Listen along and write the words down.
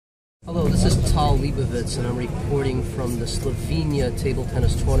Hello, this is Tahl Leibovitz, and I'm reporting from the Slovenia table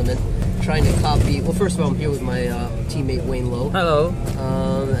tennis tournament, trying to copy. Well, first of all, I'm here with my teammate Wayne Lowe. Hello.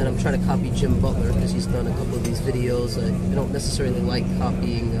 And I'm trying to copy Jim Butler because he's done a couple of these videos. I don't necessarily like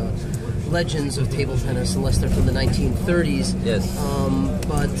copying legends of table tennis unless they're from the 1930s. Yes.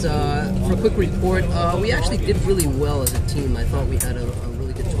 But for a quick report, we actually did really well as a team. I thought we had a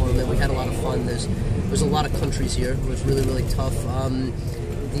really good tournament. We had a lot of fun. There's a lot of countries here. It was really, really tough.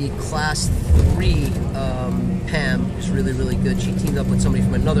 The Class 3 Pam is really, really good. She teamed up with somebody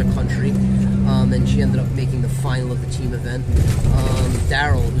from another country, and she ended up making the final of the team event.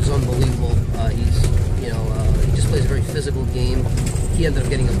 Daryl, who's unbelievable. He just plays a very physical game. He ended up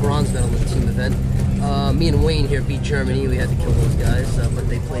getting a bronze medal in the team event. Me and Wayne here beat Germany. We had to kill those guys, but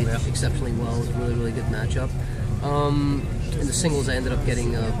they played exceptionally well. It was a really, really good matchup. In the singles, I ended up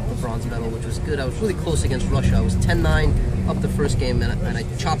getting a bronze medal, which was good. I was really close against Russia. I was 10-9 up the first game, and I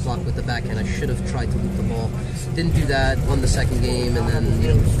chop blocked with the backhand. I should have tried to loop the ball. Didn't do that. Won the second game, and then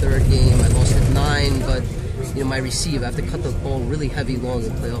the third game I lost at 9. But my receive, I have to cut the ball really heavy, long,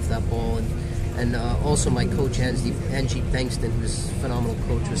 and play off that ball. And also my coach Angie Bankston, who's a phenomenal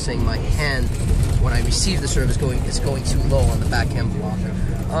coach, was saying my hand when I receive the serve is going too low on the backhand block.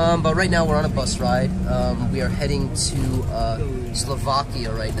 But right now we're on a bus ride. We are heading to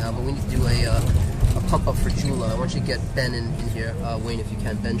Slovakia right now, but we need to do a pump up for Jula. I want you to get Ben in here, Wayne, if you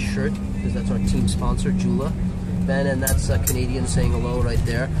can. Ben's shirt, because that's our team sponsor, Jula. Ben, and that's a Canadian saying hello right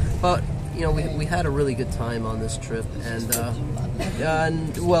there. But we had a really good time on this trip, and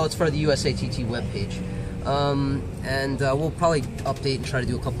well, it's part of the USATT webpage. We'll probably update and try to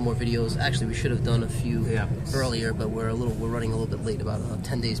do a couple more videos. Actually, we should have done a few earlier, but we're running a little bit late, about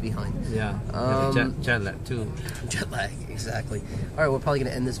 10 days behind. Yeah. Jet lag too. Jet lag, exactly. All right, we're probably going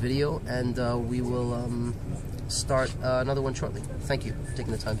to end this video, and we will start another one shortly. Thank you for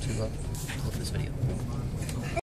taking the time to look at this video.